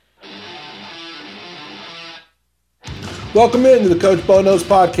Welcome into the Coach Bo Knows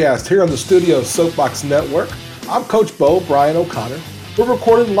podcast here on the Studio Soapbox Network. I'm Coach Bo, Brian O'Connor. We're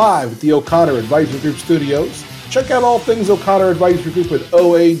recorded live at the O'Connor Advisory Group Studios. Check out all things O'Connor Advisory Group at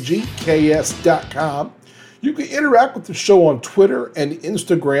oagks.com. You can interact with the show on Twitter and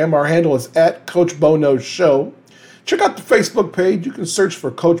Instagram. Our handle is at Coach Bo Knows Show. Check out the Facebook page. You can search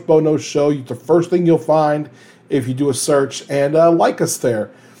for Coach Bo Knows Show. It's the first thing you'll find if you do a search, and like us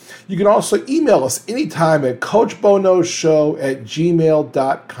there. You can also email us anytime at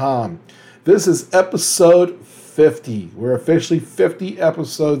coachbonoshow@gmail.com. This is episode 50. We're officially 50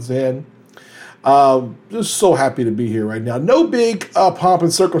 episodes in. Just so happy to be here right now. No big pomp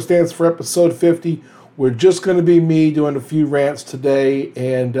and circumstance for episode 50. We're just going to be me doing a few rants today,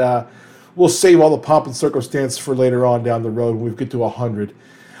 and we'll save all the pomp and circumstance for later on down the road when we get to 100.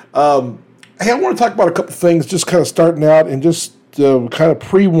 Hey, I want to talk about a couple things, just kind of starting out and just kind of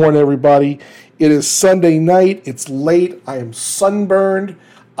pre-warn everybody. It is Sunday night. It's late. I am sunburned.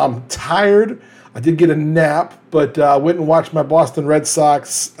 I'm tired. I did get a nap, but I went and watched my Boston Red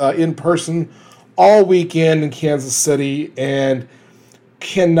Sox in person all weekend in Kansas City, and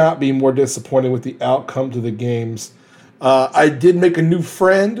cannot be more disappointed with the outcome to the games. I did make a new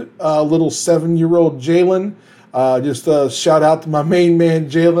friend, little 7-year-old Jalen. Just shout out to my main man,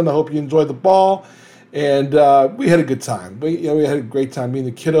 Jalen. I hope you enjoyed the ball. And we had a good time. We had a great time. Me and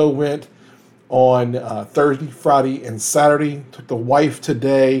the kiddo went on Thursday, Friday, and Saturday. Took the wife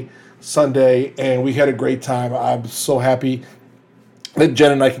today, Sunday, and we had a great time. I'm so happy that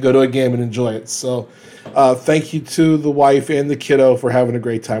Jen and I could go to a game and enjoy it. So thank you to the wife and the kiddo for having a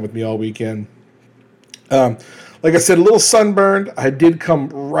great time with me all weekend. Like I said, a little sunburned. I did come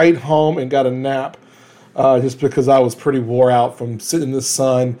right home and got a nap just because I was pretty wore out from sitting in the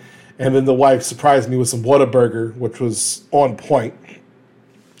sun. And then the wife surprised me with some Whataburger, which was on point.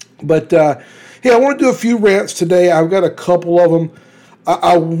 But, hey, I want to do a few rants today. I've got a couple of them.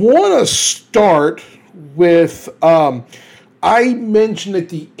 I want to start with, I mentioned at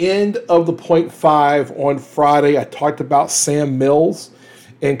the end of the Point 5 on Friday, I talked about Sam Mills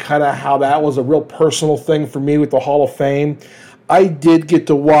and kind of how that was a real personal thing for me with the Hall of Fame. I did get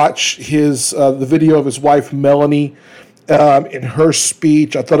to watch the video of his wife, Melanie, in her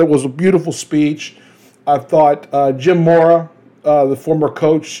speech. I thought it was a beautiful speech. I thought Jim Mora, the former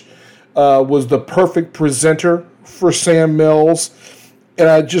coach, was the perfect presenter for Sam Mills. And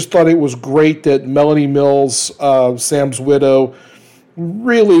I just thought it was great that Melanie Mills, Sam's widow,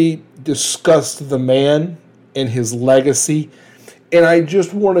 really discussed the man and his legacy. And I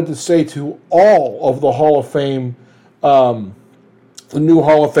just wanted to say to all of the Hall of Fame, the new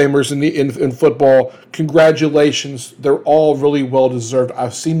Hall of Famers in football, congratulations. They're all really well-deserved.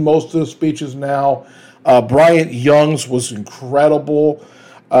 I've seen most of the speeches now. Bryant Young's was incredible.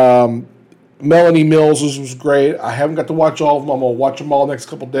 Melanie Mills was great. I haven't got to watch all of them. I'm going to watch them all the next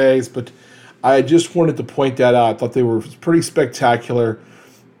couple days, but I just wanted to point that out. I thought they were pretty spectacular.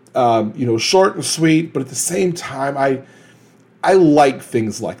 Short and sweet, but at the same time, I like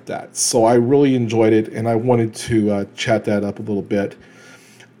things like that, so I really enjoyed it, and I wanted to chat that up a little bit.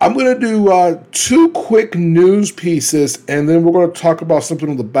 I'm going to do 2 quick news pieces, and then we're going to talk about something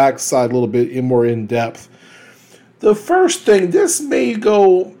on the backside a little bit more in depth. The first thing, this may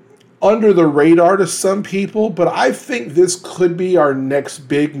go under the radar to some people, but I think this could be our next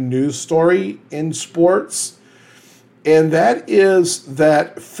big news story in sports, and that is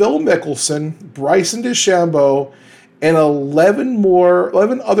that Phil Mickelson, Bryson DeChambeau, and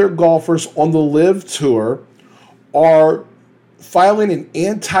 11 other golfers on the LIV Tour are filing an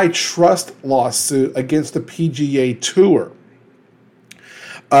antitrust lawsuit against the PGA Tour.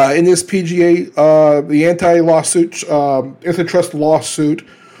 In this PGA, the antitrust lawsuit,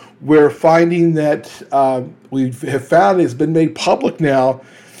 we're finding that we have found it's been made public now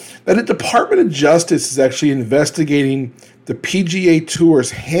that the Department of Justice is actually investigating the PGA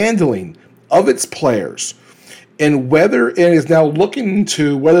Tour's handling of its players, and is now looking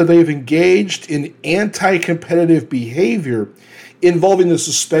into whether they've engaged in anti-competitive behavior involving the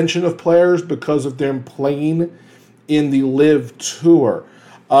suspension of players because of them playing in the LIV Tour.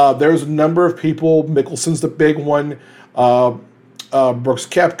 There's a number of people. Mickelson's the big one. Brooks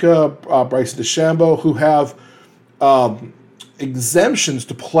Koepka, Bryson DeChambeau, who have exemptions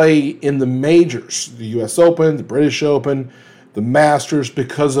to play in the majors, the U.S. Open, the British Open, the Masters,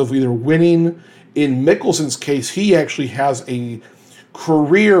 because of either winning. In Mickelson's case, he actually has a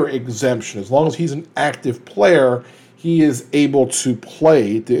career exemption. As long as he's an active player, he is able to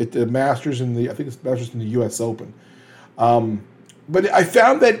play the Masters I think it's Masters in the U.S. Open. But I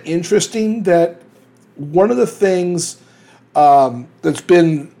found that interesting that one of the things that's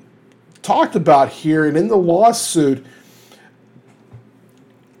been talked about here and in the lawsuit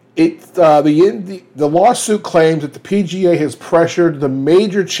The lawsuit claims that the PGA has pressured the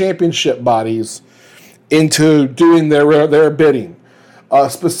major championship bodies into doing their bidding.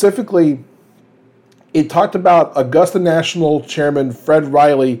 Specifically, it talked about Augusta National Chairman Fred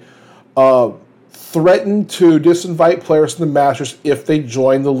Riley threatened to disinvite players from the Masters if they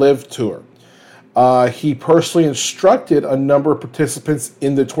join the LIV Tour. He personally instructed a number of participants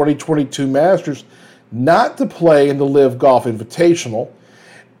in the 2022 Masters not to play in the LIV Golf Invitational,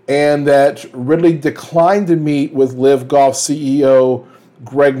 and that Ridley declined to meet with LIV Golf CEO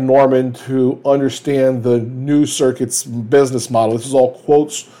Greg Norman to understand the new circuit's business model. This is all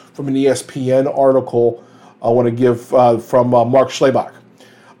quotes from an ESPN article I want to give from Mark Schlabach.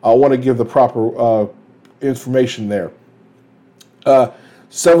 I want to give the proper information there.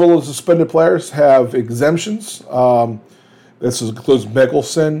 Several of the suspended players have exemptions. This includes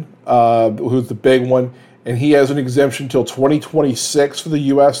Mickelson, who's the big one, and he has an exemption until 2026 for the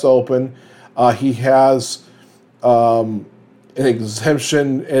U.S. Open. He has an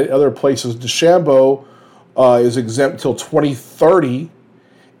exemption at other places. DeChambeau is exempt until 2030,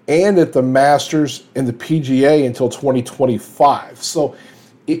 and at the Masters and the PGA until 2025. So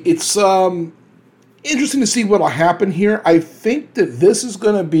it's interesting to see what will happen here. I think that this is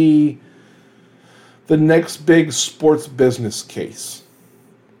going to be the next big sports business case.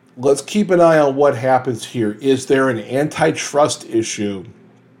 Let's keep an eye on what happens here. Is there an antitrust issue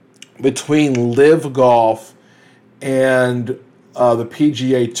between LIV Golf and the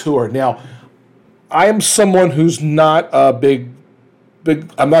PGA Tour? Now, I am someone who's not a big.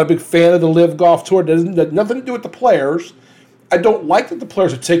 I'm not a big fan of the LIV Golf Tour. It doesn't nothing to do with the players. I don't like that the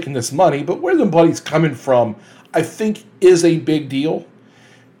players are taking this money, but where the money's coming from, I think, is a big deal.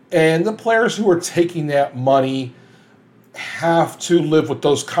 And the players who are taking that money have to live with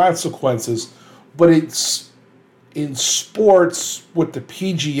those consequences. But it's in sports, what the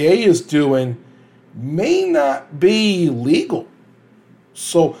PGA is doing may not be legal.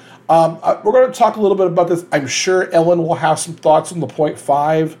 So we're going to talk a little bit about this. I'm sure Ellen will have some thoughts on the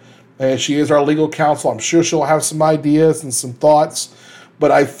 .5. And she is our legal counsel. I'm sure she'll have some ideas and some thoughts.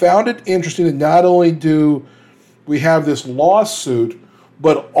 But I found it interesting that not only do we have this lawsuit,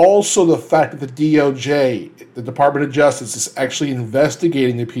 but also the fact that the DOJ, the Department of Justice, is actually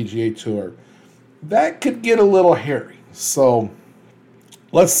investigating the PGA Tour. That could get a little hairy. So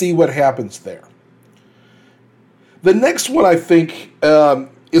let's see what happens there. The next one, I think,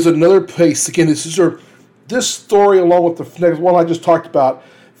 is another place. Again, this story, along with the next one I just talked about,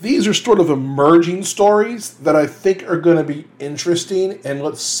 these are sort of emerging stories that I think are going to be interesting, and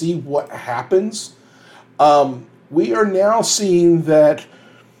let's see what happens. We are now seeing that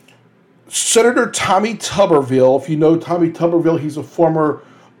Senator Tommy Tuberville, if you know Tommy Tuberville, he's a former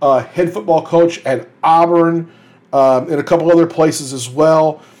head football coach at Auburn and a couple other places as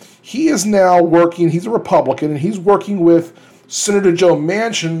well. He is now working, he's a Republican, and he's working with Senator Joe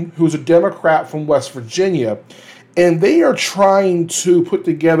Manchin, who's a Democrat from West Virginia. And they are trying to put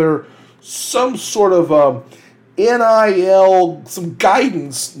together some sort of NIL, some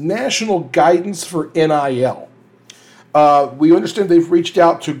guidance, national guidance for NIL. We understand they've reached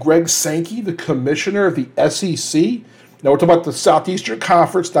out to Greg Sankey, the commissioner of the SEC. Now we're talking about the Southeastern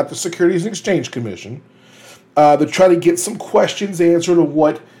Conference, not the Securities and Exchange Commission. To try to get some questions answered of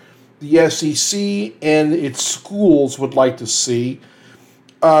what the SEC and its schools would like to see.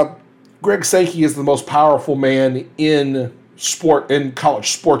 Greg Sankey is the most powerful man in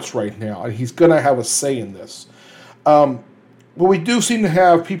college sports right now, and he's going to have a say in this. But we do seem to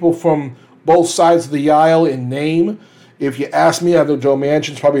have people from both sides of the aisle in name. If you ask me, I know Joe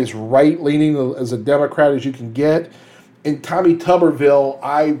Manchin's probably as right-leaning as a Democrat as you can get. And Tommy Tuberville,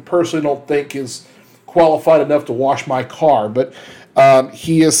 I personally don't think is qualified enough to wash my car, but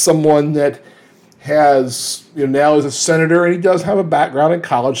he is someone that has, now is a senator, and he does have a background in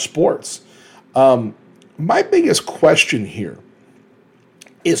college sports. My biggest question here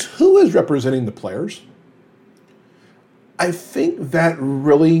is who is representing the players? I think that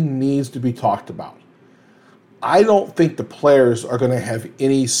really needs to be talked about. I don't think the players are going to have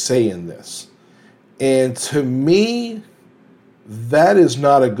any say in this. And to me, that is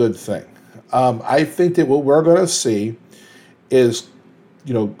not a good thing. I think that what we're going to see is,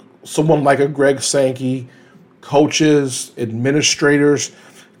 someone like a Greg Sankey, coaches, administrators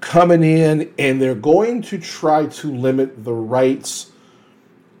coming in, and they're going to try to limit the rights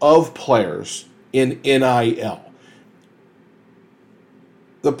of players in NIL.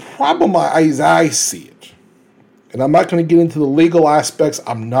 The problem as I see it, and I'm not going to get into the legal aspects,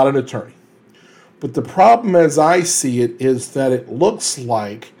 I'm not an attorney, but the problem as I see it is that it looks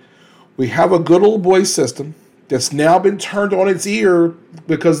like we have a good old boy system that's now been turned on its ear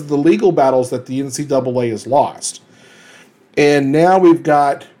because of the legal battles that the NCAA has lost. And now we've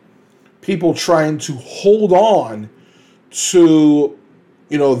got people trying to hold on to,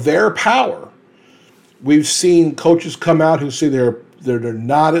 their power. We've seen coaches come out who say they're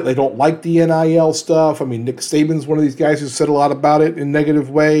not, they don't like the NIL stuff. I mean, Nick Saban's one of these guys who said a lot about it in a negative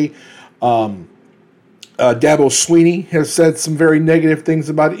way. Dabo Swinney has said some very negative things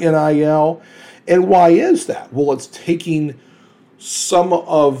about NIL. And why is that? Well, it's taking some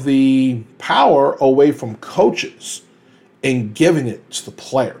of the power away from coaches and giving it to the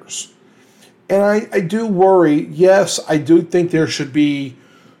players. And I do worry, yes, I do think there should be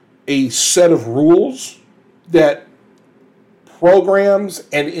a set of rules that programs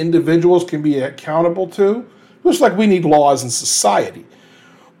and individuals can be accountable to, just like we need laws in society.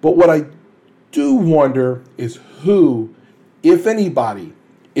 But what I do wonder is who, if anybody,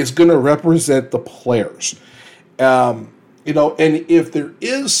 is going to represent the players. And if there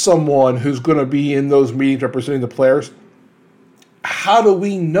is someone who's going to be in those meetings representing the players, how do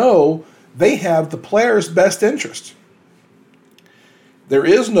we know they have the players' best interest? There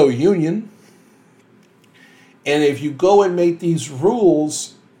is no union. And if you go and make these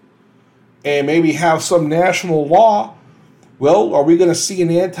rules and maybe have some national law, well, are we going to see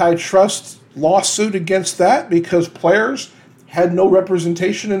an antitrust lawsuit against that because players had no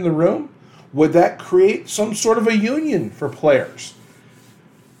representation in the room? Would that create some sort of a union for players?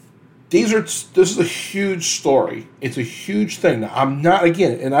 This is a huge story. It's a huge thing. Now, I'm not,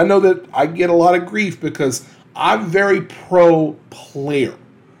 again, and I know that I get a lot of grief because I'm very pro-player.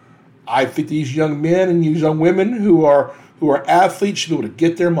 I think these young men and these young women who are athletes should be able to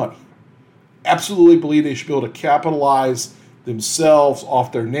get their money. Absolutely believe they should be able to capitalize themselves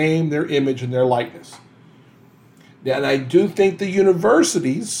off their name, their image, and their likeness. And I do think the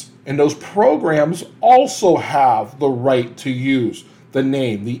universities and those programs also have the right to use the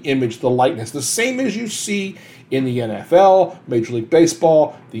name, the image, the likeness, the same as you see in the NFL, Major League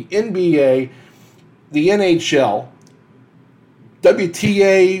Baseball, the NBA, the NHL,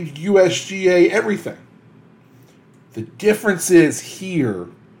 WTA, USGA, everything. The difference is here,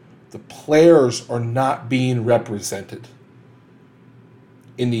 the players are not being represented.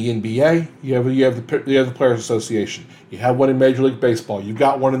 In the NBA, you have the Players Association. You have one in Major League Baseball. You've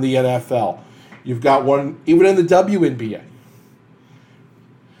got one in the NFL. You've got one even in the WNBA.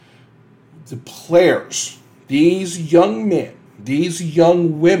 The players, these young men, these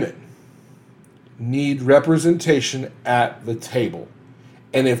young women, need representation at the table.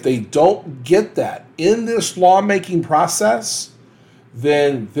 And if they don't get that in this lawmaking process,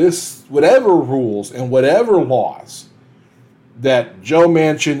 then this, whatever rules and whatever laws that Joe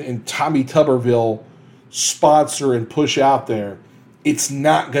Manchin and Tommy Tuberville sponsor and push out there, it's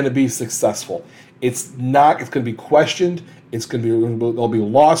not going to be successful. It's going to be questioned. There'll be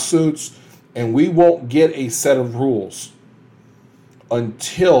lawsuits, and we won't get a set of rules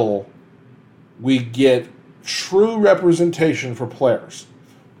until we get true representation for players.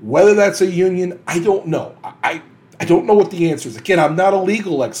 Whether that's a union, I don't know. I don't know what the answer is. Again, I'm not a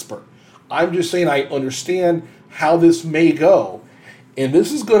legal expert. I'm just saying I understand how this may go. And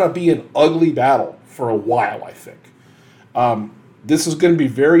this is going to be an ugly battle for a while, I think. This is going to be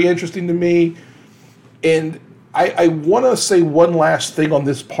very interesting to me. And I want to say one last thing on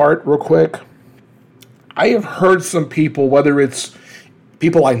this part real quick. I have heard some people, whether it's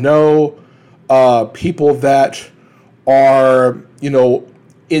people I know, people that are,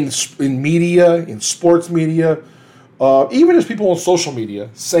 in media, in sports media, even as people on social media,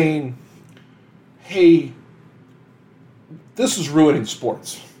 saying, hey, this is ruining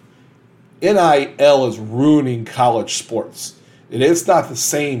sports. NIL is ruining college sports. And it's not the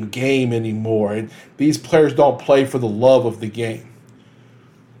same game anymore. And these players don't play for the love of the game.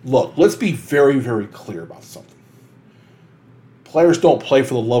 Look, let's be very, very clear about something. Players don't play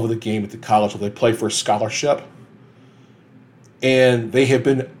for the love of the game at the college level. They play for a scholarship. And they have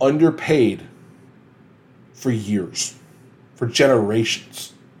been underpaid for years, for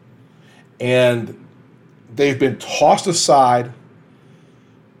generations. And they've been tossed aside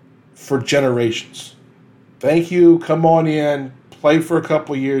for generations. Thank you, come on in, play for a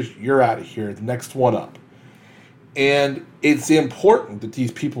couple of years, you're out of here, the next one up. And it's important that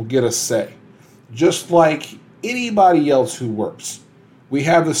these people get a say. Just like anybody else who works. We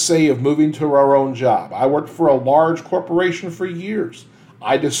have the say of moving to our own job. I worked for a large corporation for years.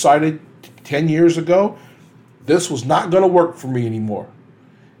 I decided 10 years ago, this was not going to work for me anymore.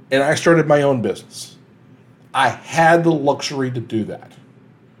 And I started my own business. I had the luxury to do that.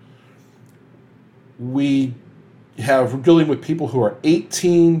 We're dealing with people who are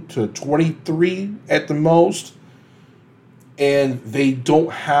 18 to 23 at the most. And they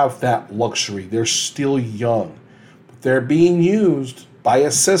don't have that luxury. They're still young. But they're being used by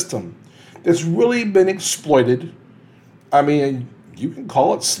a system that's really been exploited. I mean, you can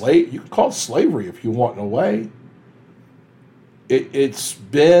call it slavery if you want in a way. It's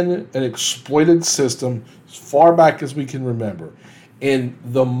been an exploited system as far back as we can remember. And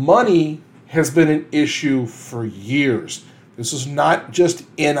the money has been an issue for years. This is not just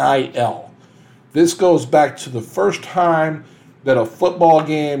NIL. This goes back to the first time that a football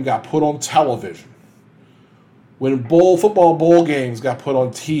game got put on television. When football bowl games got put on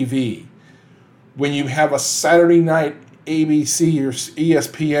TV. When you have a Saturday night ABC or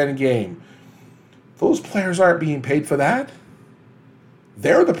ESPN game. Those players aren't being paid for that.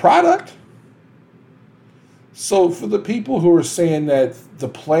 They're the product. So for the people who are saying that the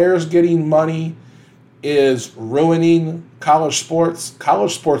players getting money is ruining college sports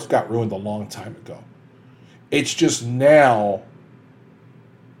got ruined a long time ago. It's just now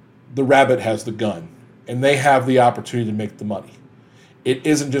the rabbit has the gun and they have the opportunity to make the money. It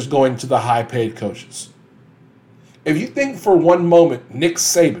isn't just going to the high-paid coaches. If you think for one moment, Nick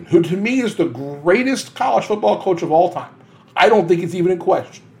Saban, who to me is the greatest college football coach of all time, I don't think it's even in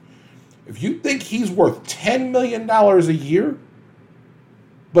question. If you think he's worth $10 million a year,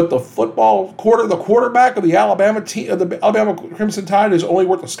 but the quarterback of the Alabama team, of the Alabama Crimson Tide, is only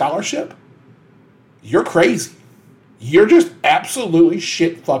worth a scholarship, you're crazy. You're just absolutely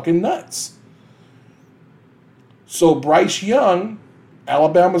shit fucking nuts. So Bryce Young,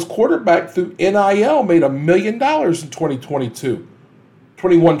 Alabama's quarterback through NIL, made $1 million in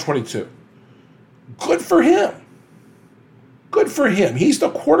 21-22. Good for him. Good for him. He's the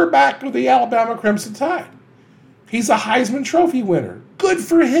quarterback of the Alabama Crimson Tide. He's a Heisman Trophy winner. Good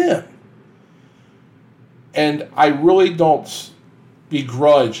for him. And I really don't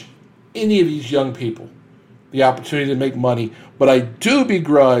begrudge any of these young people the opportunity to make money. But I do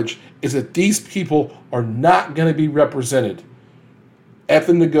begrudge is that these people are not going to be represented at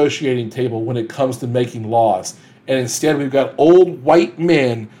the negotiating table when it comes to making laws. And instead we've got old white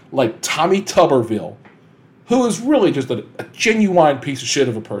men like Tommy Tuberville, who is really just a genuine piece of shit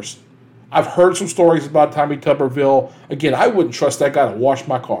of a person. I've heard some stories about Tommy Tuberville. Again, I wouldn't trust that guy to wash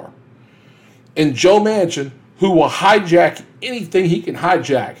my car. And Joe Manchin, who will hijack anything he can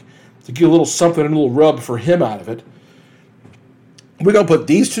hijack to get a little something, a little rub for him out of it. We're going to put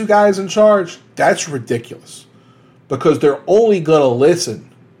these two guys in charge? That's ridiculous. Because they're only going to listen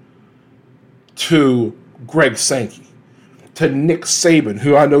to Greg Sankey, to Nick Saban,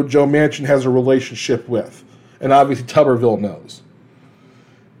 who I know Joe Manchin has a relationship with. And obviously Tuberville knows.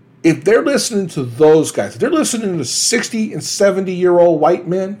 If they're listening to those guys, if they're listening to 60 and 70-year-old white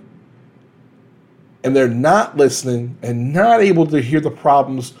men, and they're not listening and not able to hear the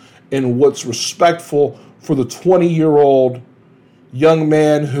problems and what's respectful for the 20-year-old young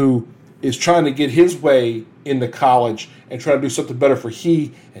man who is trying to get his way into college and try to do something better for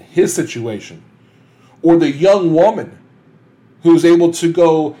he and his situation, or the young woman who's able to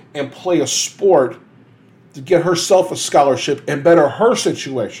go and play a sport to get herself a scholarship and better her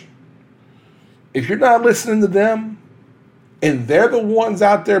situation. If you're not listening to them, and they're the ones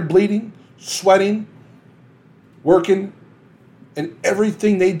out there bleeding, sweating, working, and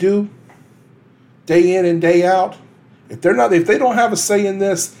everything they do, day in and day out, if they don't have a say in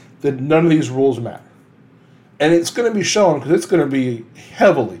this, then none of these rules matter. And it's going to be shown because it's going to be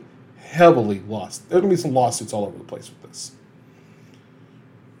heavily, heavily lost. There's going to be some lawsuits all over the place with this.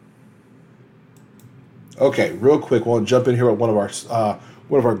 Okay, real quick, I want to jump in here with one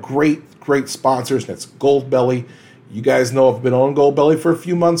of our great sponsors. That's Goldbelly. You guys know I've been on Goldbelly for a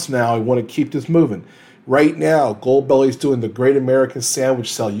few months now. I want to keep this moving. Right now, Goldbelly's doing the Great American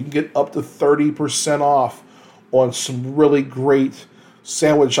Sandwich Sale. You can get up to 30% off on some really great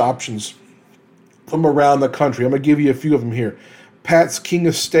sandwich options from around the country. I'm going to give you a few of them here. Pat's King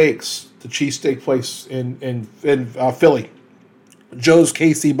of Steaks, the cheesesteak place in Philly. Joe's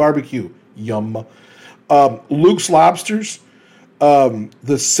KC Barbecue, yum. Luke's Lobsters,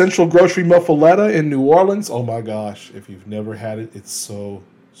 the Central Grocery Muffaletta in New Orleans. Oh my gosh, if you've never had it, it's so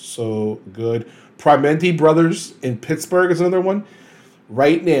good. Primanti Brothers in Pittsburgh is another one.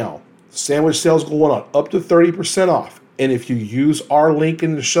 Right now, sandwich sales going on up to 30% off. And if you use our link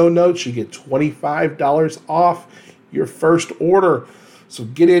in the show notes, you get $25 off your first order. So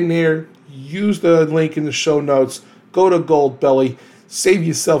get in there, use the link in the show notes, go to Goldbelly, save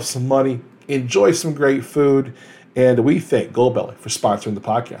yourself some money, enjoy some great food, and we thank Goldbelly for sponsoring the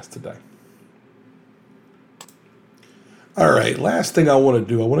podcast today. All right, last thing I want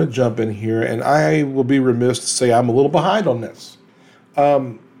to do, I want to jump in here, and I will be remiss to say I'm a little behind on this.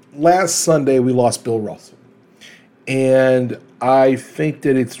 Last Sunday, we lost Bill Russell. And I think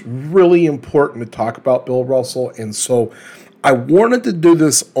that it's really important to talk about Bill Russell. And so I wanted to do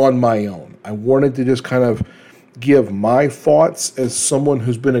this on my own. I wanted to just kind of give my thoughts as someone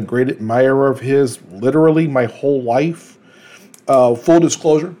who's been a great admirer of his literally my whole life. Full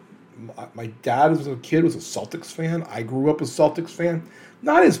disclosure, my dad as a kid was a Celtics fan. I grew up a Celtics fan.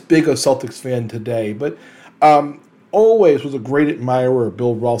 Not as big a Celtics fan today, but always was a great admirer of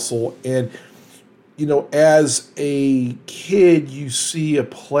Bill Russell. And, you know, as a kid, you see a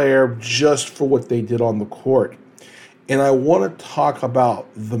player just for what they did on the court. And I want to talk about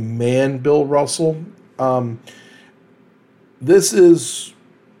the man, Bill Russell. This is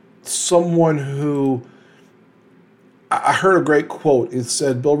someone who, I heard a great quote. It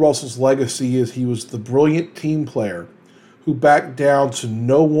said Bill Russell's legacy is he was the brilliant team player who backed down to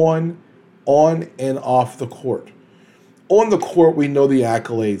no one on and off the court. On the court, we know the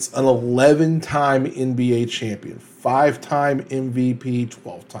accolades. An 11-time NBA champion, 5-time MVP,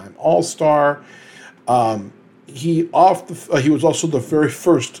 12-time All-Star. He was also the very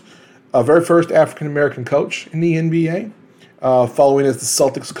first African-American coach in the NBA, following as the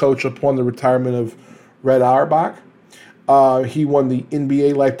Celtics coach upon the retirement of Red Auerbach. He won the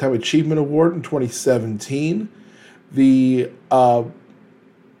NBA Lifetime Achievement Award in 2017. The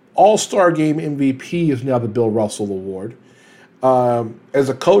All-Star Game MVP is now the Bill Russell Award. As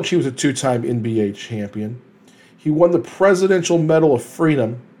a coach, he was a 2-time NBA champion. He won the Presidential Medal of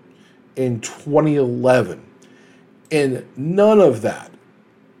Freedom in 2011. And none of that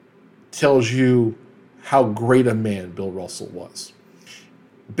tells you how great a man Bill Russell was.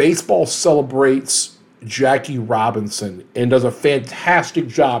 Baseball celebrates Jackie Robinson and does a fantastic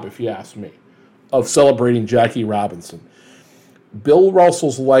job, if you ask me, of celebrating Jackie Robinson. Bill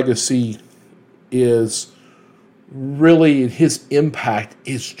Russell's legacy is really, his impact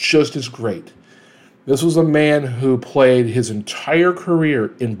is just as great. This was a man who played his entire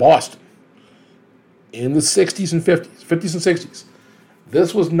career in Boston in the 60s and 50s and 60s.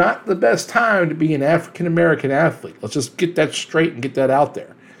 This was not the best time to be an African-American athlete. Let's just get that straight and get that out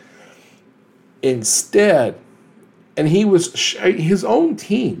there. Instead, and he was his own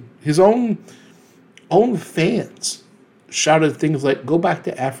team, his own fans shouted things like, "Go back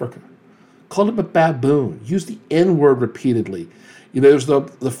to Africa." Called him a baboon. Used the N-word repeatedly. You know, there's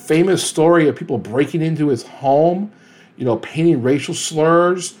the famous story of people breaking into his home, you know, painting racial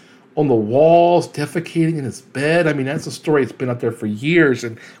slurs on the walls, defecating in his bed. I mean, that's a story that's been out there for years,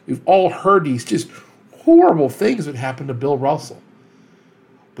 and we've all heard these just horrible things that happened to Bill Russell.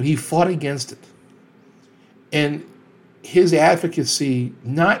 But he fought against it. And his advocacy,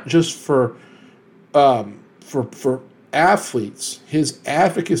 not just for athletes, his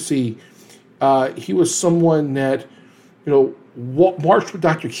advocacy, he was someone that, you know, marched with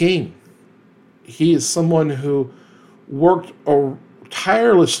Dr. King. He is someone who worked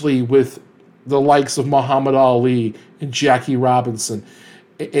tirelessly with the likes of Muhammad Ali and Jackie Robinson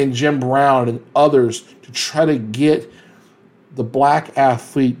and Jim Brown and others to try to get the black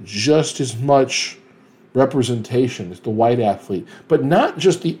athlete just as much representation as the white athlete, but not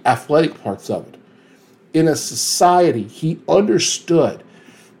just the athletic parts of it. In a society, he understood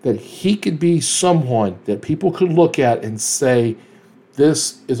that he could be someone that people could look at and say,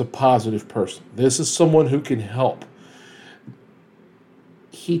 this is a positive person. This is someone who can help.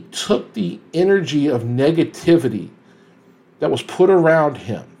 He took the energy of negativity that was put around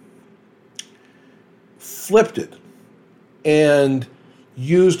him, flipped it, and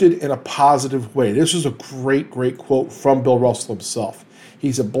used it in a positive way. This is a great, great quote from Bill Russell himself.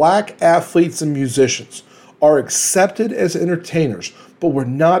 He said, "Black athletes and musicians are accepted as entertainers, but were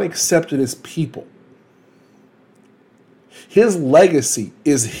not accepted as people." His legacy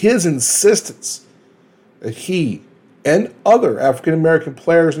is his insistence that he and other African-American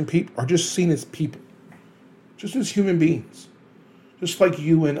players and people are just seen as people, just as human beings, just like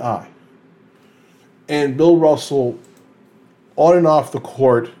you and I. And Bill Russell, on and off the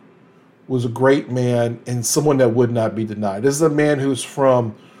court, was a great man and someone that would not be denied. This is a man who's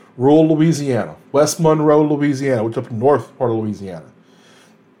from rural Louisiana, West Monroe, Louisiana, which is up north part of Louisiana.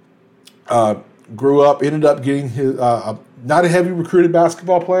 Grew up, ended up getting his, not a heavy recruited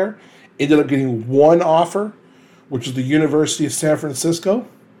basketball player, ended up getting one offer, which is the University of San Francisco.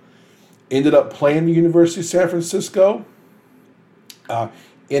 Ended up playing the University of San Francisco.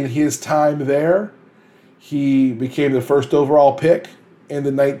 In his time there, he became the first overall pick in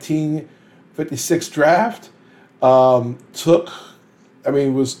the 1956 draft. This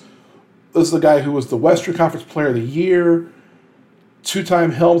is the guy who was the Western Conference Player of the Year,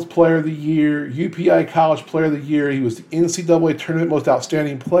 2-time Helms Player of the Year, UPI College Player of the Year. He was the NCAA Tournament Most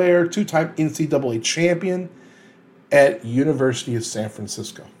Outstanding Player, 2-time NCAA Champion. at University of San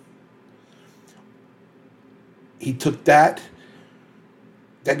Francisco. He took that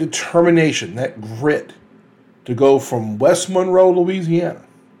determination, that grit, to go from West Monroe, Louisiana,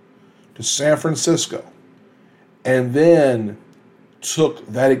 to San Francisco, and then took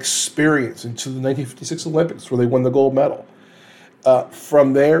that experience into the 1956 Olympics where they won the gold medal.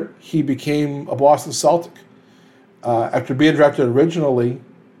 From there, he became a Boston Celtic. After being drafted originally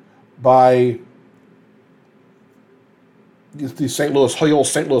by the old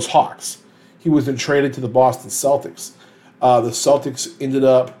St. Louis Hawks, he was then traded to the Boston Celtics. The Celtics ended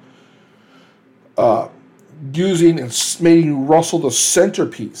up using and making Russell the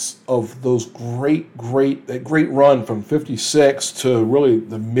centerpiece of those great run from 56 to really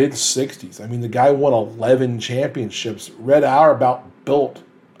the mid-60s. I mean, the guy won 11 championships. Red Auerbach built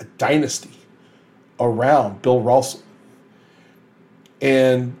a dynasty around Bill Russell.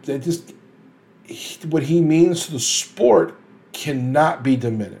 And what he means to the sport cannot be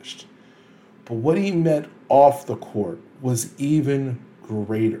diminished. But what he meant off the court was even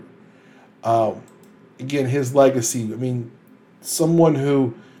greater. Again, his legacy, I mean, someone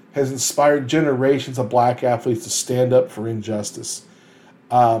who has inspired generations of black athletes to stand up for injustice.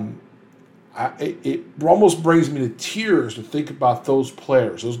 It almost brings me to tears to think about those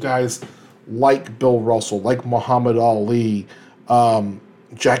players, those guys like Bill Russell, like Muhammad Ali,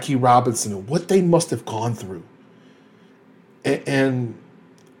 Jackie Robinson, and what they must have gone through. And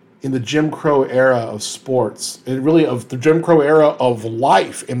in the Jim Crow era of sports, and really of the Jim Crow era of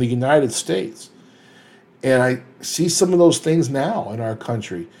life in the United States. And I see some of those things now in our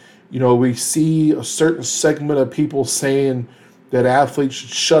country. You know, we see a certain segment of people saying that athletes should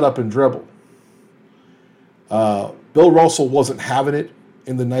shut up and dribble. Bill Russell wasn't having it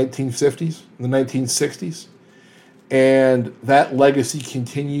in the 1950s, in the 1960s. And that legacy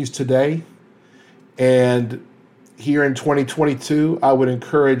continues today. And here in 2022, I would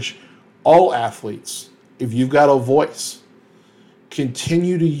encourage all athletes, if you've got a voice,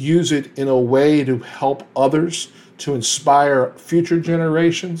 continue to use it in a way to help others, to inspire future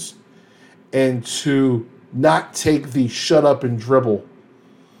generations, and to not take the shut up and dribble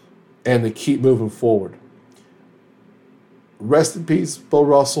and to keep moving forward. Rest in peace, Bill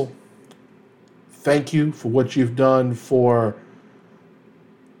Russell. Thank you for what you've done for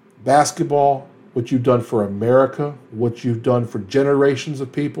basketball, what you've done for America, what you've done for generations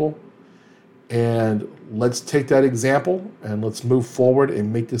of people. And let's take that example and let's move forward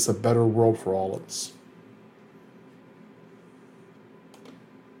and make this a better world for all of us.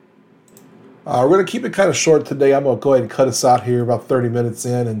 We're going to keep it kind of short today. I'm going to go ahead and cut us out here about 30 minutes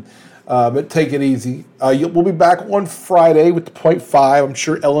in and but take it easy. We'll be back on Friday with the Point 5. I'm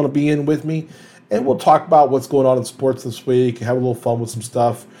sure Ellen will be in with me. And we'll talk about what's going on in sports this week and have a little fun with some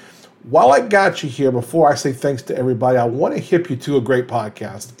stuff. While I got you here, before I say thanks to everybody, I want to hip you to a great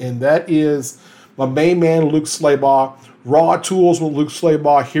podcast. And that is my main man, Luke Slabaugh, Raw Tools with Luke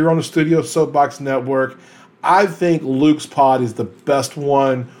Slabaugh here on the Studio Soapbox Network. I think Luke's pod is the best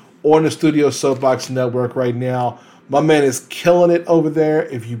one on the Studio Soapbox Network right now. My man is killing it over there.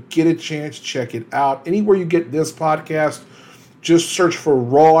 If you get a chance, check it out. Anywhere you get this podcast, just search for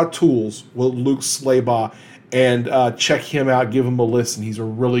Raw Tools with Luke Slabaugh and check him out. Give him a listen. He's a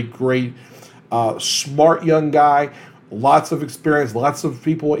really great, smart young guy. Lots of experience, lots of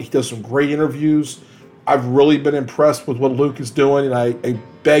people. He does some great interviews. I've really been impressed with what Luke is doing, and I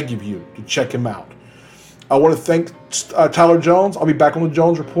beg of you to check him out. I want to thank Tyler Jones. I'll be back on the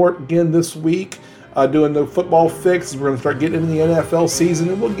Jones Report again this week doing the football fix. We're going to start getting into the NFL season,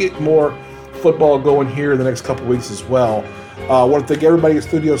 and we'll get more football going here in the next couple weeks as well. I want to thank everybody at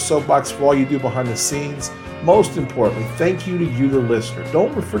Studio Soapbox for all you do behind the scenes. Most importantly, thank you to you, the listener.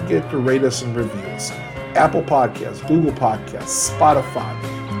 Don't forget to rate us and review us. Apple Podcasts, Google Podcasts,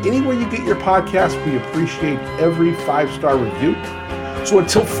 Spotify. Anywhere you get your podcast, we appreciate every 5-star review. So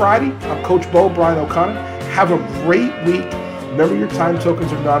until Friday, I'm Coach Bo, Brian O'Connor. Have a great week. Remember, your time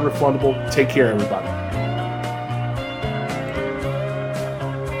tokens are non-refundable. Take care, everybody.